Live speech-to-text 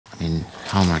And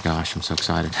oh my gosh, I'm so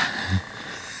excited.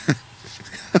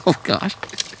 Oh gosh.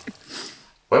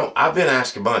 Well, I've been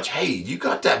asked a bunch, hey, you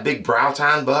got that big brow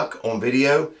tine buck on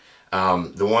video?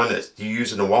 The one that you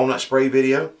use in the walnut spray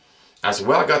video? I said,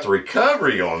 well, I got the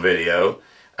recovery on video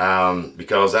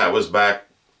because that was back,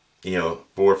 you know,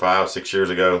 4, 5, 6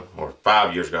 years ago, or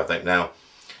 5 years ago, I think now.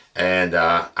 And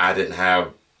I didn't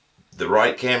have the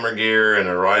right camera gear and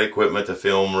the right equipment to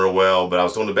film real well, but I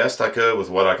was doing the best I could with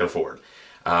what I could afford.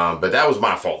 But that was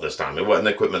my fault this time. It wasn't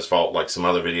the equipment's fault. Like some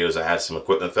other videos, I had some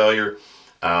equipment failure.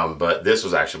 But this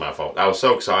was actually my fault. I was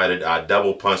so excited. I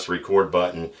double punched the record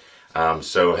button.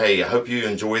 So, hey, I hope you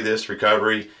enjoy this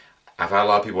recovery. I've had a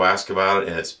lot of people ask about it,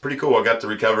 and it's pretty cool. I got the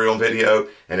recovery on video,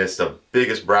 and it's the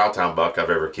biggest brow tine buck I've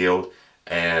ever killed.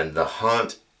 And the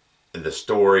hunt and the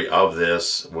story of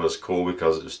this was cool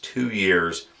because it was 2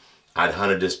 years I'd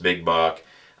hunted this big buck.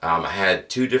 I had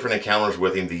 2 different encounters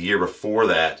with him the year before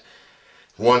that.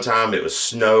 One time it was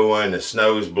snowing, the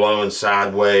snow's blowing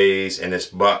sideways, and this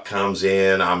buck comes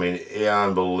in. I mean,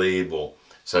 unbelievable.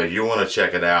 So you want to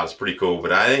check it out. It's pretty cool.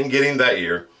 But I didn't get him that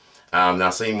year. I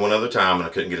seen him one other time, and I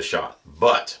couldn't get a shot.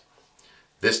 But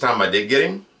this time I did get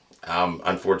him.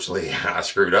 Unfortunately, I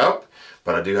screwed up.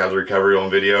 But I do have the recovery on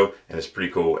video, and it's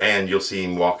pretty cool. And you'll see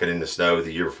him walking in the snow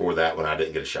the year before that when I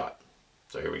didn't get a shot.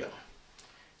 So here we go.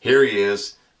 Here he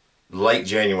is, late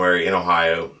January in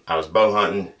Ohio. I was bow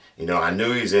hunting. You know, I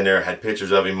knew he was in there. I had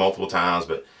pictures of him multiple times,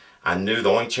 but I knew the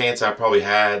only chance I probably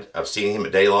had of seeing him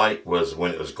at daylight was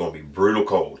when it was going to be brutal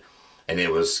cold. And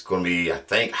it was going to be, I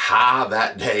think, high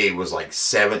that day was like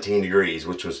 17 degrees,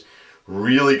 which was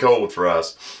really cold for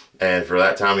us and for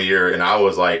that time of year. And I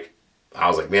was like,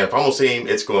 man, if I'm going to see him,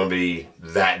 it's going to be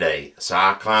that day. So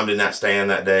I climbed in that stand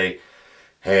that day,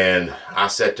 and I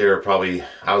sat there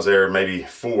I was there maybe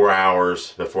 4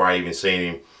 hours before I even seen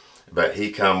him. But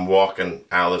he come walking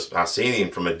out of this, I seen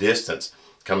him from a distance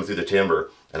coming through the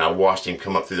timber, and I watched him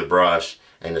come up through the brush,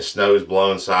 and the snow's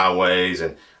blowing sideways,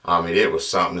 and I mean, it was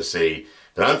something to see.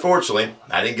 But unfortunately,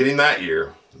 I didn't get him that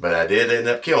year, but I did end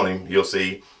up killing him, you'll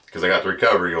see, because I got the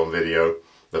recovery on video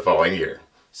the following year.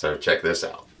 So check this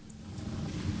out.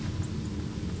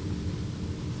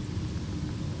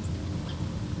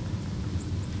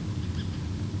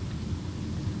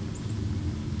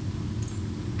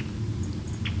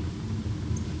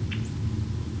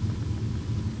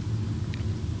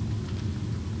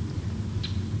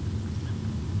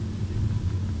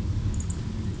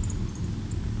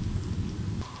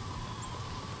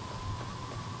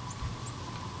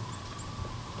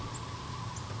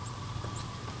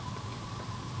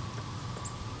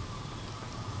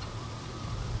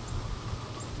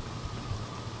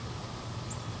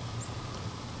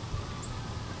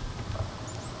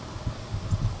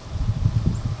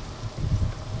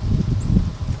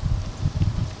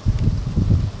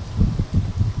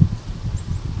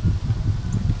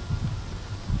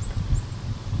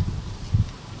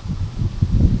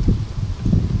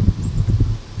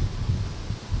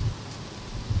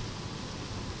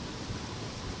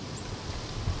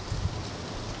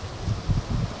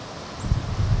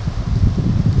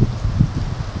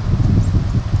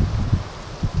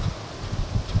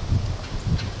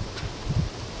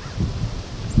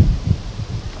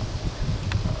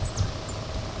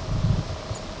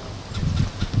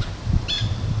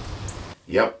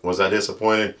 Yep, was I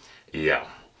disappointed? Yeah.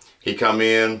 He come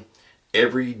in,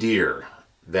 every deer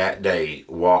that day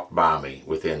walked by me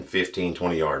within 15,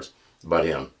 20 yards, but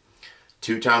him.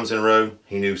 2 times in a row,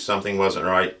 he knew something wasn't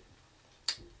right.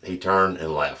 He turned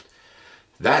and left.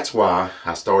 That's why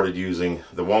I started using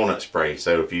the walnut spray.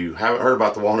 So if you haven't heard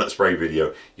about the walnut spray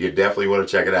video, you definitely want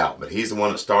to check it out. But he's the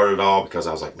one that started it all because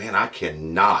I was like, man, I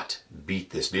cannot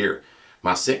beat this deer.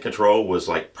 My scent control was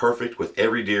like perfect with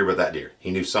every deer but that deer.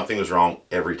 He knew something was wrong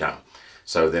every time.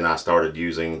 So then I started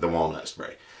using the walnut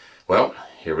spray. Well,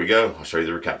 here we go. I'll show you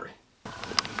the recovery.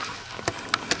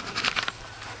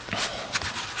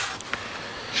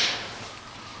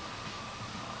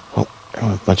 Oh,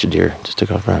 a bunch of deer just took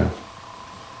off running.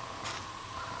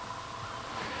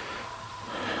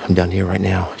 I'm down here right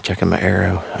now checking my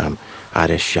arrow. I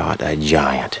just shot a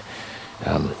giant.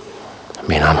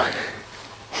 Man,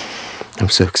 I'm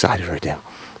so excited right now.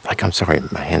 Like, I'm sorry,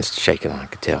 my hand's shaking, I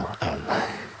could tell.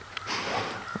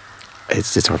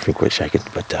 It's hard for me to quit shaking,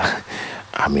 but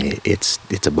I mean, it's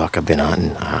a buck I've been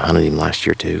hunting. I hunted him last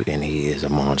year too, and he is a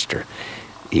monster.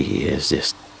 He is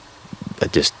just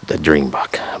a dream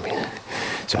buck. I mean,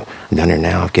 so I'm down here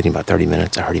now. I've getting about 30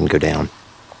 minutes. I heard him go down.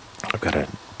 I've got a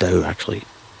doe actually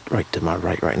right to my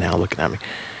right now looking at me.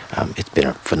 It's been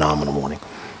a phenomenal morning,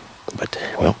 but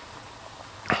well,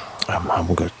 I'm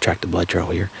gonna go track the blood trail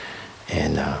here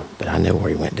And but I know where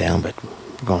he went down, but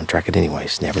we're going to track it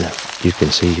anyways. Never know. You can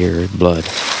see here blood.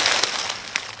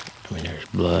 I mean, there's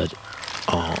blood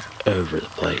all over the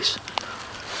place.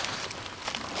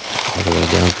 All the way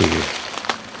down through here.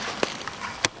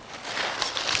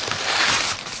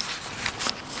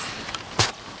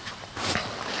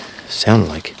 Sounded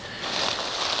like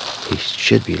he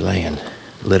should be laying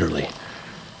literally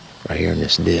right here in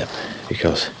this dip,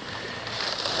 because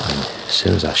as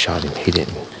soon as I shot him, he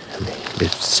didn't. I mean,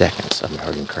 just seconds I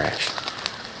heard him crash.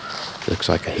 Looks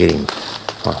like I hit him.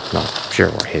 Well, not sure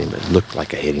where I hit him, but it looked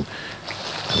like I hit him.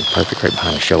 I mean, perfect right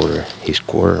behind the shoulder. He's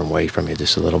quartering away from me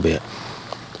just a little bit.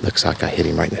 Looks like I hit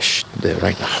him right in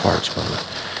the heart spot.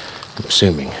 I'm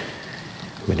assuming.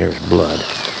 I mean, there's blood.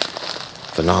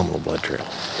 Phenomenal blood trail.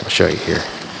 I'll show you here.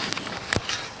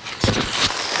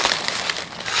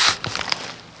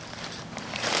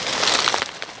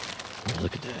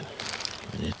 Look at that.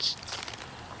 I mean, it's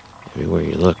everywhere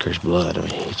you look, there's blood. I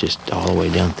mean, it's just all the way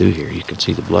down through here. You can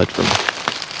see the blood from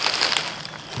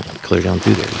clear down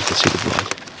through there. You can see the blood.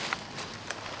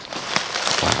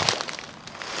 Wow.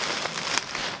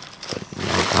 But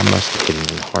no, I must have hit him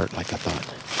in the heart like I thought.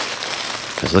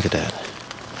 Because look at that.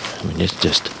 I mean, it's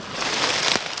just,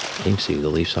 you can see the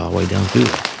leaves all the way down through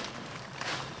there.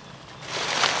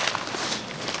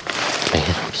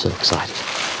 Man, I'm so excited.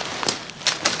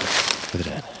 Look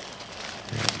at that.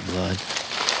 There's blood.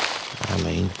 I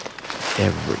mean,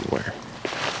 everywhere.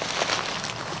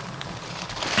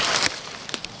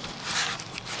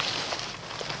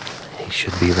 He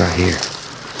should be right here.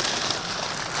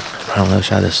 I don't know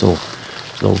how this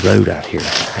little road out here.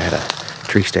 I had a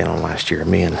tree stand on last year.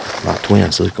 Me and my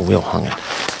twins, Luke and Will, hung it.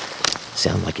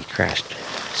 Sounded like he crashed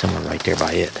somewhere right there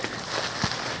by it.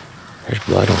 There's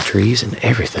blood on trees and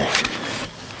everything.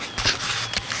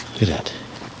 Look at that.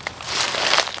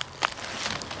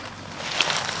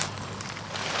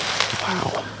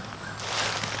 Wow.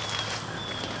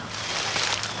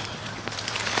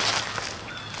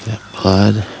 That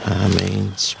blood, I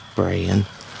mean, spraying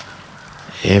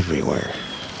everywhere.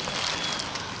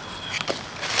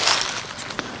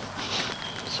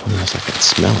 It's almost like I can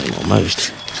smell him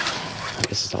almost. I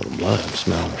guess it's all the blood I'm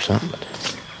smelling or something, but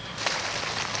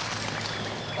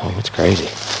oh, it's crazy.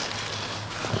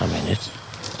 I mean, it's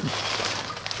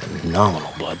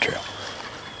phenomenal blood trail.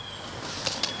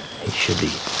 He should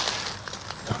be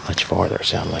not much farther. It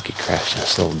sounded like he crashed in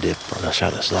this little dip on the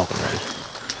side of this logging road.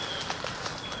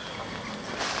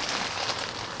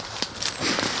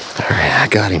 Alright, I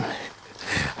got him.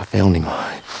 I found him.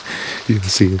 You can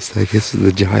see this thing. This is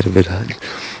the giant of it.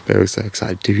 I was so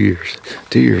excited. 2 years.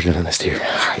 2 years in this deer.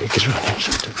 Alright, get around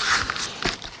here.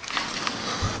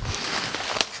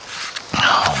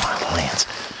 Oh, my lands.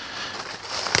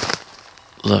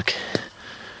 Look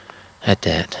at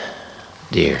that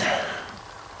deer.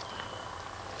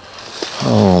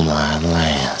 Oh, my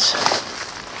lands.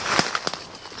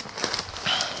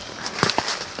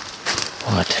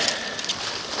 What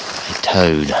a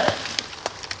toad.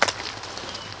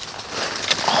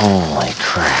 Holy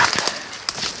crap.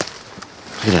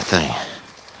 Look at that thing.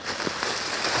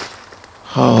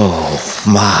 Oh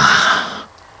my.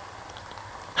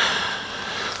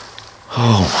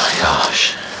 Oh my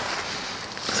gosh.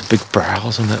 The big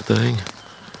brows on that thing.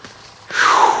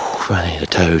 Whew, I need a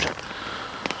toad.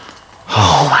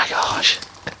 Oh my gosh.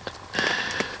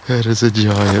 That is a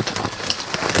giant.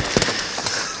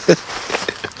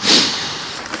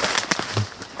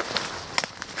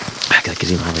 I gotta get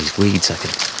him out of these weeds so I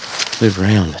can move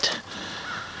around it.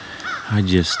 I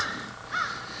just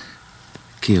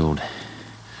killed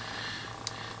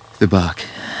the buck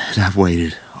that I've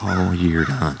waited all year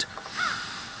to hunt.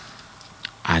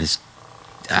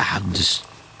 I'm just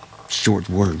short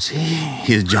words.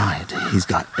 He's a giant. He's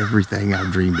got everything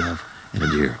I've dreamed of in a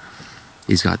deer.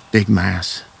 He's got big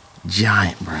mass,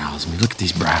 giant brows. I mean, look at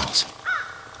these brows.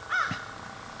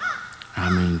 I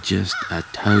mean, just a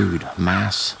toad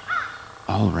mass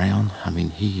all around. I mean,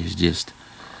 he is just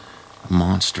a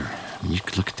monster. I mean, you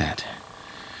could look at that.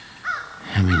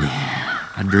 I mean,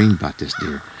 I dreamed about this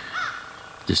deer.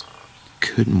 Just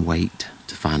couldn't wait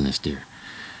to find this deer.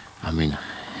 I mean,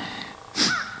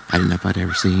 I didn't know if I'd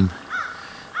ever see him,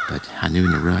 but I knew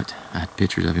in the rut. I had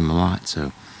pictures of him a lot,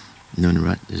 so I knew in the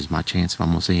rut this is my chance if I'm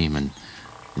gonna see him, and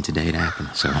today it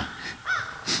happened. So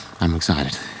I'm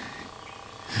excited.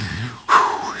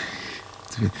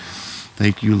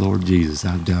 Thank you, Lord Jesus.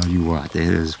 I'll tell you what, it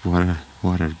is what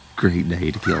a great day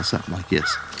to kill something like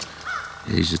this.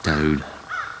 He's a toad.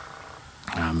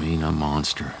 I mean, a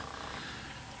monster.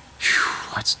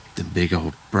 Whew, that's the big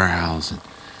old brows and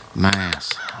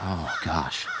mass. Oh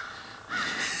gosh.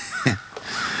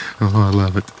 Oh, I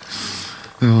love it.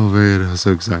 Oh man, I'm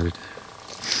so excited.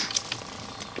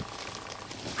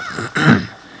 I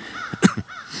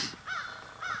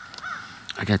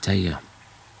gotta tell you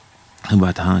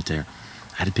about the hunt there.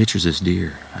 I had pictures of this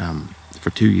deer for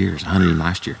 2 years. I hunted him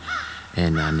last year,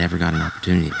 and I never got an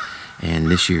opportunity. And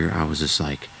this year, I was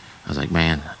like,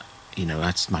 man, you know,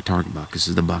 that's my target buck. This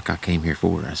is the buck I came here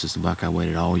for. This is the buck I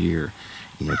waited all year,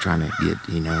 you know, trying to get,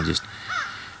 you know, just,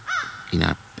 you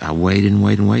know, I waited and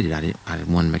waited and waited. I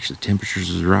wanted to make sure the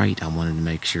temperatures was right. I wanted to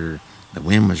make sure the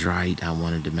wind was right. I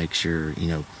wanted to make sure, you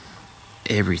know,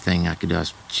 everything I could do. I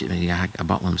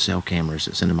bought one of them cell cameras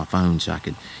that's into my phone so I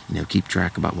could, you know, keep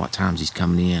track about what times he's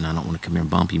coming in. I don't want to come here and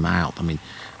bump him out. I mean,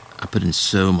 I put in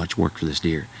so much work for this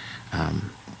deer.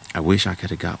 I wish I could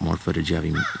have got more footage of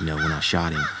him, you know, when I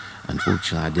shot him.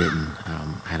 Unfortunately, I didn't.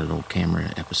 I had an old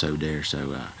camera episode there,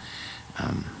 so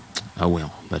oh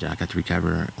well. But I got to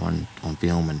recover on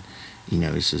film, and you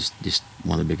know, this is just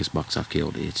one of the biggest bucks I've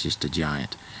killed. It's just a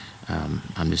giant.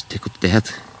 I'm just tickled to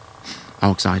death,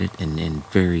 all excited, and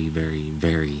very, very,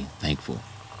 very thankful.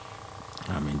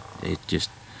 I mean, it just,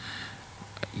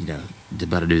 you know,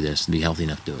 about to do this, to be healthy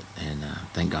enough to do it, and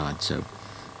thank God. So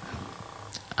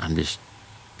I'm just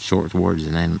short with words,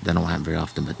 and that don't happen very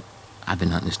often, but I've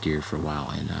been hunting this deer for a while,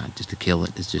 and just to kill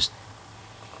it is just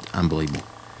unbelievable.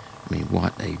 I mean,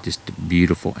 what a just a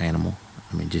beautiful animal.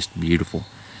 I mean, just beautiful.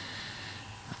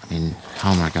 I mean,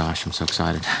 oh my gosh, I'm so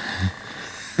excited.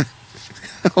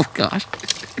 Oh gosh.